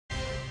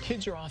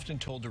Kids are often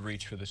told to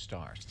reach for the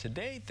stars.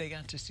 Today, they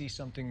got to see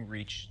something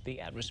reach the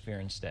atmosphere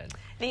instead.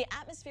 The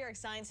Atmospheric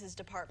Sciences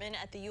Department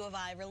at the U of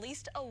I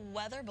released a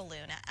weather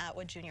balloon at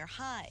Atwood Junior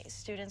High.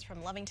 Students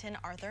from Lovington,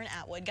 Arthur, and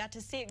Atwood got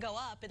to see it go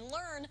up and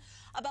learn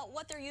about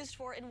what they're used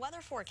for in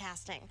weather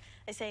forecasting.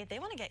 They say they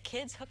want to get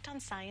kids hooked on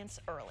science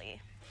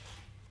early.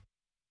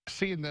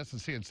 Seeing this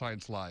and seeing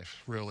science live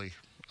really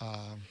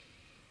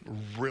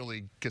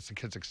gets the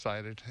kids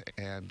excited,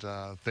 and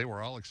they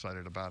were all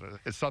excited about it.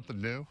 It's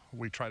something new.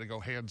 We try to go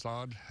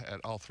hands-on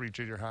at all three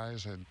junior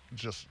highs, and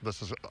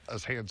this is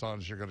as hands-on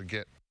as you're going to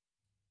get.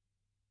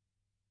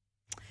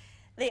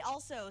 They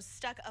also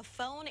stuck a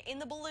phone in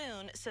the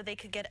balloon so they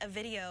could get a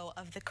video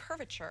of the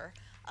curvature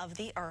of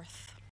the Earth.